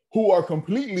Panama who are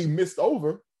completely missed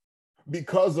over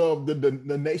because of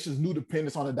the nation's new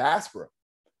dependence on the diaspora,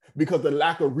 because the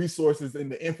lack of resources and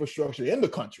the infrastructure in the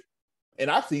country. And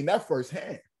I've seen that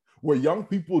firsthand, where young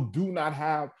people do not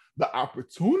have the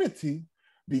opportunity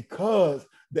because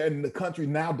they're in the country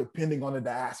now depending on the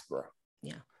diaspora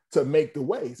to make the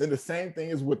ways. And the same thing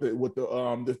is with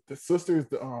the sisters,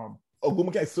 the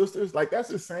Ogumake sisters. Like, that's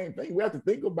the same thing. We have to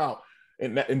think about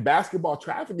in basketball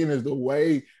trafficking is the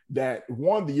way that,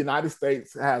 one, the United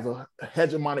States has a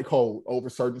hegemonic hold over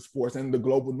certain sports and the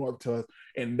global north does.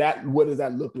 And that, what does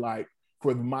that look like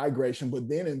for the migration? But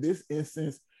then in this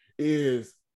instance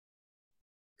is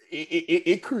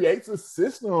it creates a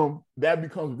system that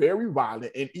becomes very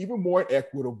violent and even more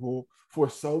equitable for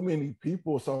so many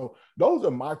people. So those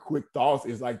are my quick thoughts,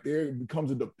 is like there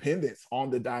becomes a dependence on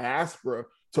the diaspora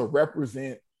to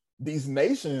represent these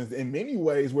nations in many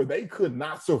ways where they could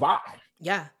not survive.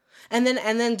 Yeah. And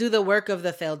then do the work of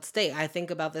the failed state. I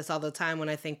think about this all the time when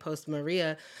I think post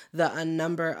Maria, a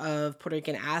number of Puerto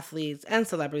Rican athletes and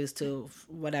celebrities too,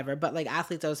 whatever, but like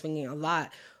athletes I was thinking a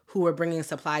lot who were bringing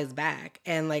supplies back.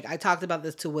 And like I talked about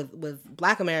this too with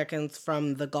Black Americans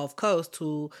from the Gulf Coast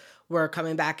who were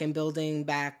coming back and building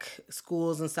back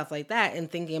schools and stuff like that,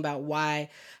 and thinking about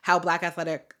how Black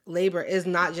athletic labor is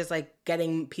not just like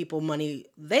getting people money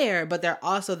there, but they're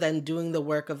also then doing the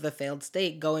work of the failed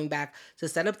state, going back to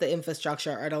set up the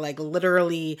infrastructure or to like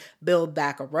literally build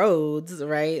back roads,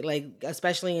 right? Like,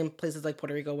 especially in places like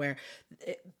Puerto Rico where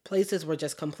places were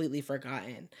just completely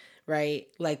forgotten, right?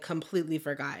 Like completely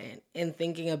forgotten. And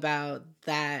thinking about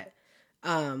that,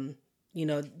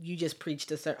 you just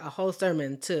preached a whole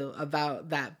sermon too about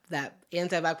that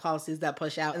anti-Black policies that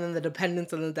push out, and then the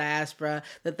dependence on the diaspora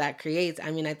that creates.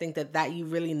 I mean, I think that you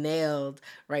really nailed,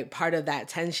 right, part of that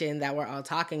tension that we're all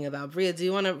talking about. Bria, do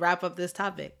you want to wrap up this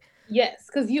topic? Yes,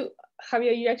 because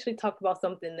Javier, you actually talked about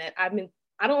something that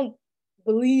I don't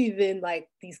believe in, like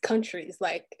these countries.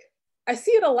 Like, I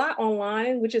see it a lot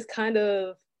online, which is kind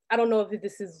of, I don't know if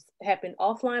this has happened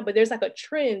offline, but there's like a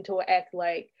trend to act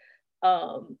like,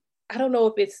 I don't know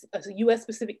if it's a US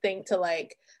specific thing to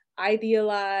like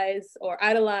idealize or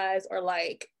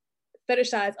like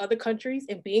fetishize other countries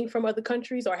and being from other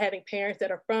countries or having parents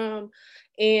that are from.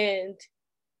 And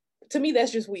to me,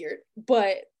 that's just weird.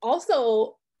 But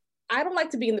also, I don't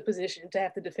like to be in the position to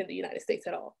have to defend the United States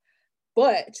at all.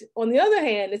 But on the other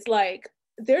hand, it's like,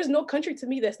 there's no country to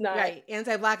me that's not right.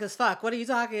 Anti-Black as fuck. What are you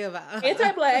talking about?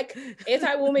 Anti-Black,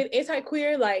 anti-woman,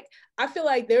 anti-queer. Like, I feel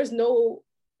like there's no,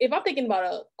 if I'm thinking about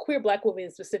a queer Black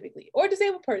woman specifically, or a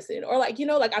disabled person, or like,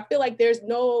 like I feel like there's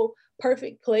no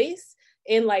perfect place.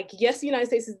 And like, yes, the United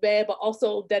States is bad, but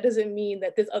also that doesn't mean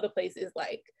that this other place is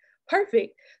like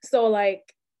perfect. So like,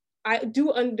 I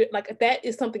do that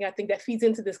is something I think that feeds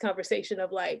into this conversation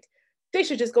of like, they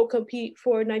should just go compete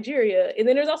for Nigeria. And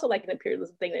then there's also like an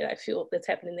imperialism thing that I feel that's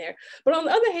happening there. But on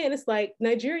the other hand, it's like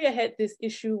Nigeria had this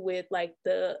issue with like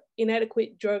the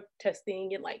inadequate drug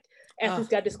testing and like athletes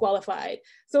got disqualified.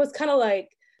 So it's kind of like,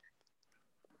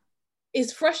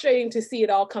 it's frustrating to see it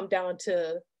all come down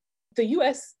to the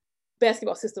US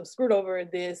basketball system screwed over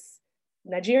this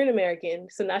Nigerian American,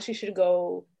 so now she should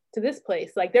go to this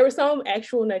place. Like there were some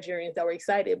actual Nigerians that were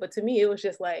excited, but to me it was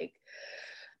just like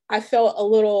I felt a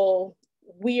little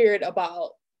weird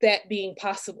about that being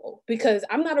possible, because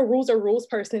I'm not a rules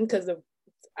person, because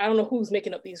I don't know who's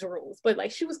making up these rules, but like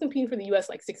she was competing for the US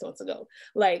like 6 months ago.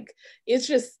 Like it's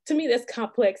just, to me, that's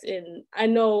complex. And I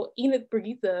know Enid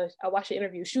Brigitha, I watched the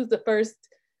interview, she was the first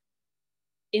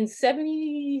in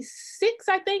 76,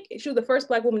 I think. She was the first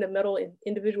Black woman to medal in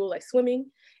individual like swimming.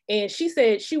 And she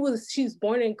said she's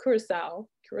born in Curacao,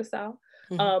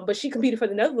 but she competed for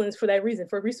the Netherlands for that reason,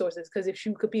 for resources. Because if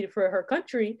she competed for her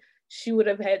country, she would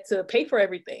have had to pay for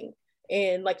everything.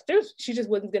 And like she just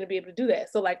wasn't going to be able to do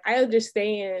that. So like I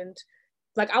understand,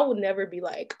 like I would never be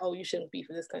like, oh, you shouldn't be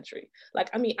for this country. Like,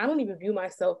 I mean, I don't even view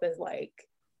myself as like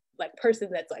person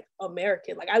that's like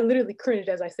American. Like I literally cringed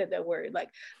as I said that word. Like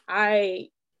I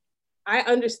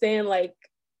understand, like,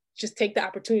 just take the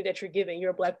opportunity that you're given.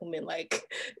 You're a Black woman, like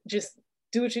just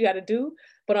do what you got to do.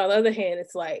 But on the other hand,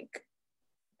 it's like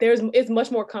it's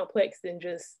much more complex than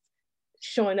just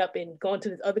showing up and going to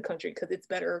this other country because it's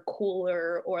better,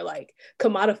 cooler, or like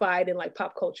commodified in like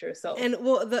pop culture. So, and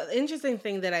well, the interesting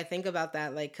thing that I think about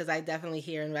that, like, because I definitely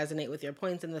hear and resonate with your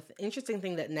points, and the interesting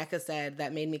thing that Nneka said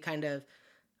that made me kind of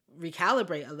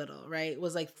recalibrate a little, right,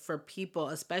 was like for people,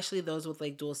 especially those with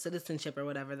like dual citizenship or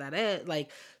whatever that is,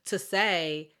 like to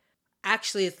say,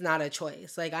 actually, it's not a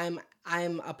choice. Like I'm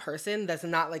a person that's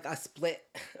not like a split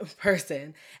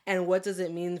person. And what does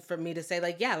it mean for me to say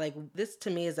like, yeah, like this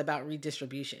to me is about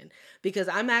redistribution, because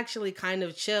I'm actually kind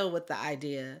of chill with the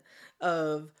idea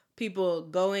of people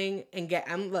going and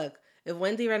look, if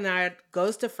Wendy Renard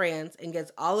goes to France and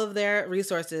gets all of their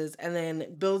resources and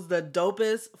then builds the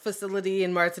dopest facility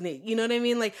in Martinique, you know what I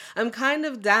mean? Like I'm kind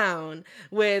of down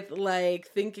with like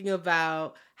thinking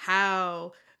about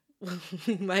how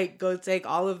we might go take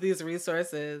all of these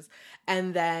resources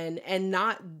and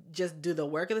not just do the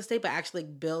work of the state, but actually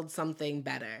build something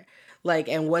better. Like,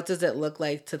 and what does it look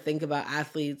like to think about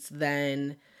athletes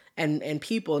then and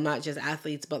people, not just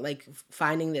athletes, but like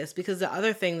finding this? Because the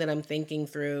other thing that I'm thinking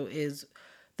through is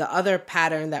the other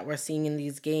pattern that we're seeing in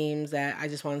these games that I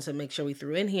just wanted to make sure we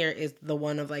threw in here is the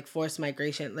one of like forced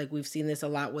migration. Like we've seen this a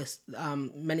lot with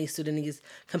many Sudanese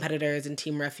competitors and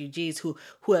team refugees who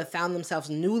have found themselves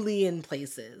newly in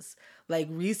places like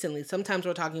recently. Sometimes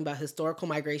we're talking about historical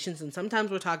migrations and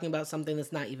sometimes we're talking about something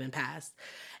that's not even past.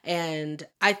 And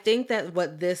I think that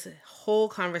what this whole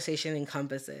conversation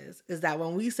encompasses is that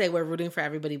when we say we're rooting for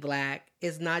everybody Black,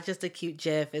 it's not just a cute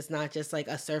gif, it's not just like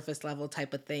a surface level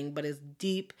type of thing, but it's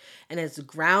deep and it's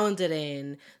grounded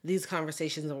in these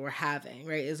conversations that we're having,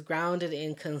 right? It's grounded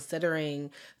in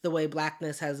considering the way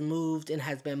Blackness has moved and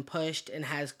has been pushed and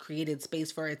has created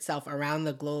space for itself around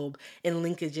the globe in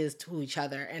linkages to each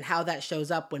other, and how that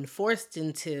shows up when forced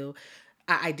into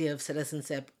idea of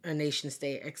citizenship or nation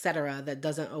state, etc., that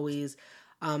doesn't always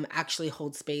actually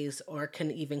hold space or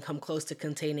can even come close to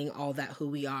containing all that who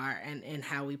we are and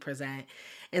how we present.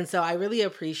 And so I really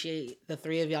appreciate the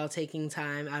three of y'all taking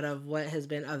time out of what has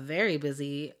been a very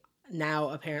busy, now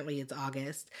apparently it's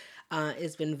August,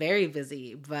 it's been very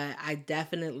busy, but I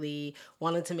definitely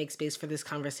wanted to make space for this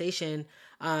conversation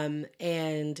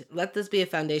and let this be a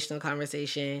foundational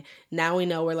conversation. Now we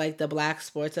know we're like the Black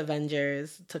sports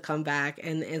Avengers to come back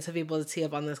and to be able to tee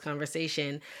up on this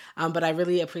conversation. But I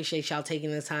really appreciate y'all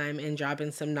taking the time and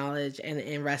dropping some knowledge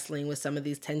and wrestling with some of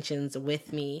these tensions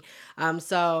with me.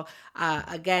 So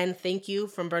again, thank you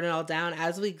from Burn It All Down.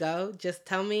 As we go, just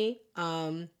tell me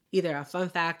either a fun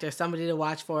fact or somebody to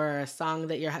watch for, or a song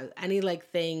that you're, any like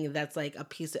thing that's like a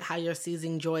piece of how you're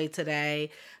seizing joy today,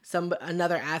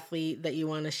 another athlete that you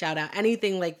want to shout out,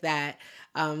 anything like that,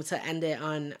 to end it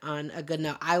on a good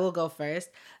note. I will go first.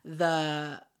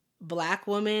 The Black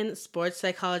woman sports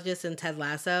psychologist in Ted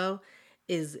Lasso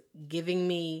is giving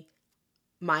me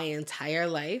my entire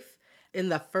life. In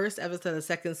the first episode of the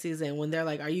second season, when they're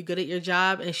like, are you good at your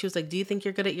job? And she was like, do you think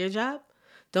you're good at your job?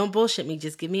 Don't bullshit me.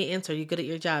 Just give me an answer. Are you good at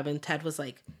your job? And Ted was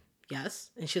like,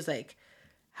 yes. And she was like,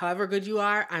 however good you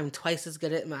are, I'm twice as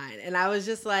good at mine. And I was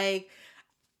just like,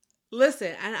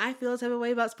 listen, and I feel the type of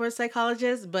way about sports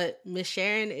psychologists, but Miss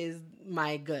Sharon is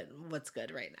what's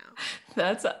good right now.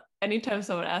 That's anytime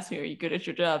someone asks me, are you good at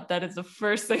your job? That is the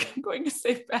first thing I'm going to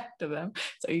say back to them.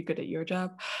 So are you good at your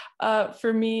job?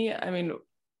 For me, I mean,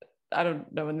 I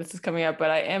don't know when this is coming out, but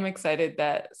I am excited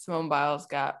that Simone Biles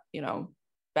got,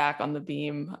 back on the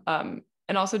beam, and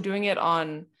also doing it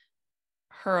on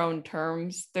her own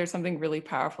terms. There's something really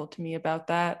powerful to me about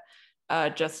that.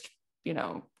 Just,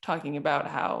 talking about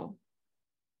how,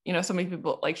 so many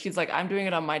people, like, she's like, I'm doing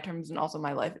it on my terms, and also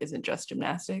my life isn't just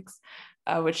gymnastics,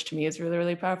 which to me is really,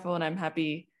 really powerful. And I'm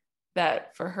happy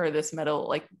that for her, this medal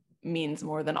like means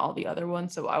more than all the other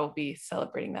ones. So I will be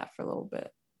celebrating that for a little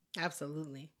bit.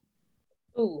 Absolutely.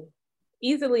 Ooh,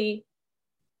 easily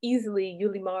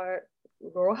Yulimar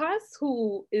Rojas,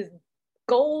 who is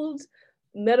gold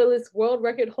medalist, world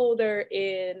record holder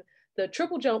in the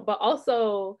triple jump, but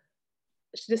also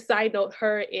just side note,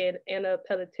 her and Anna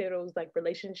Pelletiero's like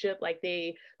relationship, like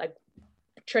they like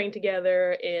trained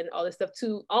together and all this stuff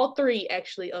too. All three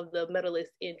actually of the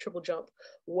medalists in triple jump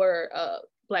were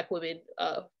Black women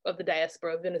of the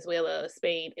diaspora, Venezuela,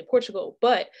 Spain, and Portugal.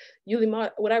 But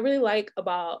Yulimar, what I really like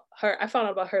about her, I found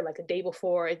out about her like a day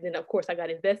before, and then of course I got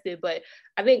invested. But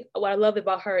I think what I love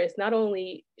about her is not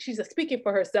only she's speaking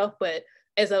for herself, but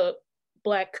as a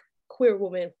Black queer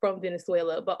woman from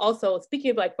Venezuela, but also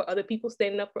speaking of like for other people,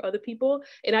 standing up for other people.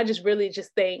 And I just really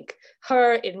just thank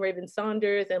her and Raven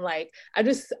Saunders, and like I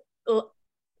just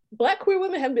Black queer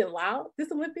women have been loud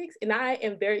this Olympics, and I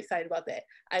am very excited about that.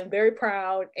 I'm very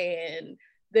proud, and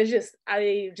I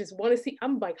just want to see,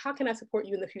 I'm like, how can I support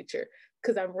you in the future?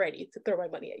 Because I'm ready to throw my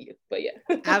money at you. But yeah.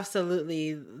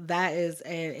 Absolutely. That is,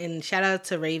 and shout out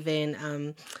to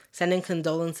Raven, sending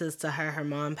condolences to her. Her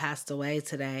mom passed away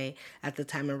today at the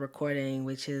time of recording,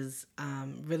 which is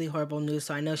really horrible news.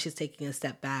 So I know she's taking a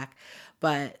step back,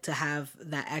 but to have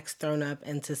that X thrown up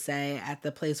and to say at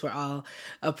the place where all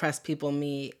oppressed people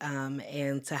meet,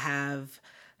 and to have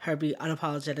her be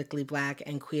unapologetically Black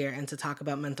and queer and to talk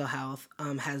about mental health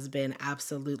has been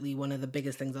absolutely one of the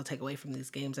biggest things I'll take away from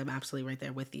these games. I'm absolutely right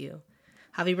there with you.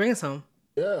 Javi, bring us home.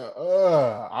 Yeah,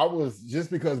 I was, just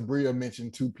because Bria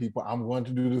mentioned two people, I'm going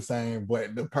to do the same.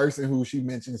 But the person who she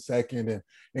mentioned second,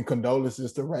 and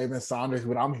condolences to Raven Saunders,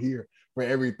 but I'm here for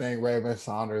everything Raven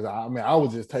Saunders. I mean, I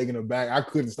was just taken aback. I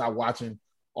couldn't stop watching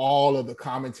all of the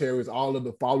commentaries, all of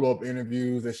the follow-up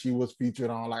interviews that she was featured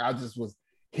on. Like, I just was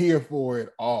here for it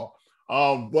all.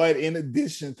 But in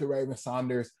addition to Raven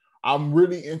Saunders, I'm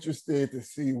really interested to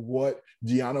see what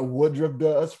Gianna Woodruff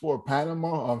does for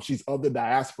Panama. She's of the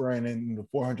diaspora and in the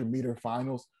 400-meter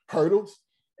finals hurdles.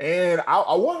 And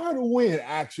I want her to win,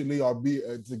 actually, or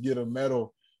to get a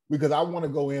medal, because I want to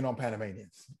go in on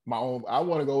Panamanians. I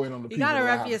want to go in on the people. You got to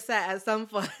rep your set at some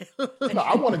point. No,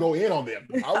 I want to go in on them.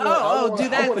 Do that.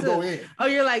 I want to go in. Oh,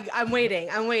 you're like, I'm waiting.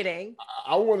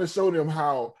 I want to show them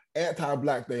how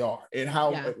anti-Black they are, and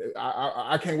how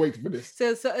I can't wait for this.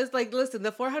 So it's like, listen,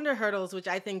 the 400 hurdles, which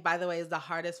I think, by the way, is the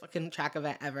hardest fucking track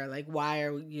event ever. Like, why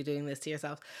are you doing this to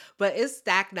yourself? But it's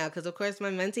stacked now because, of course,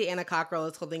 my mentee Anna Cockrell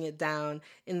is holding it down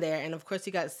in there, and of course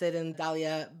you got Sid and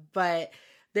Dahlia, but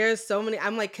there's so many.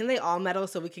 I'm like, can they all medal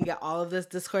so we can get all of this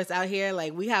discourse out here?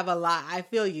 Like, we have a lot. I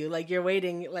feel you. Like, you're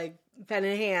waiting, like, pen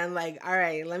in hand. Like, all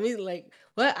right, let me, like,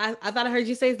 what? I thought I heard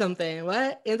you say something.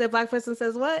 What? Anti-Black person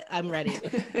says what? I'm ready.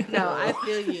 No, I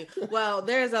feel you. Well,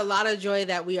 there's a lot of joy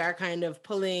that we are kind of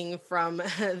pulling from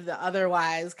the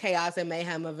otherwise chaos and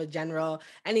mayhem of a general,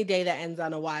 any day that ends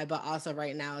on a Y, but also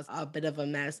right now is a bit of a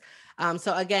mess.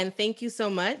 So again, thank you so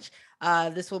much.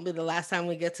 This will be the last time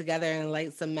we get together and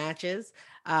light some matches.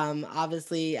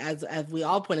 Obviously, as we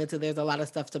all pointed to, there's a lot of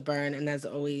stuff to burn, and as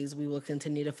always, we will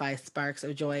continue to find sparks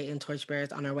of joy and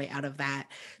torchbearers on our way out of that.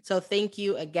 So thank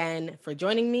you again for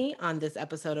joining me on this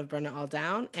episode of Burn It All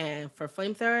Down, and for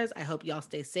flamethrowers, I hope y'all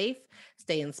stay safe,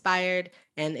 stay inspired,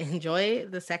 and enjoy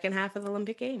the second half of the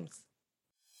Olympic Games.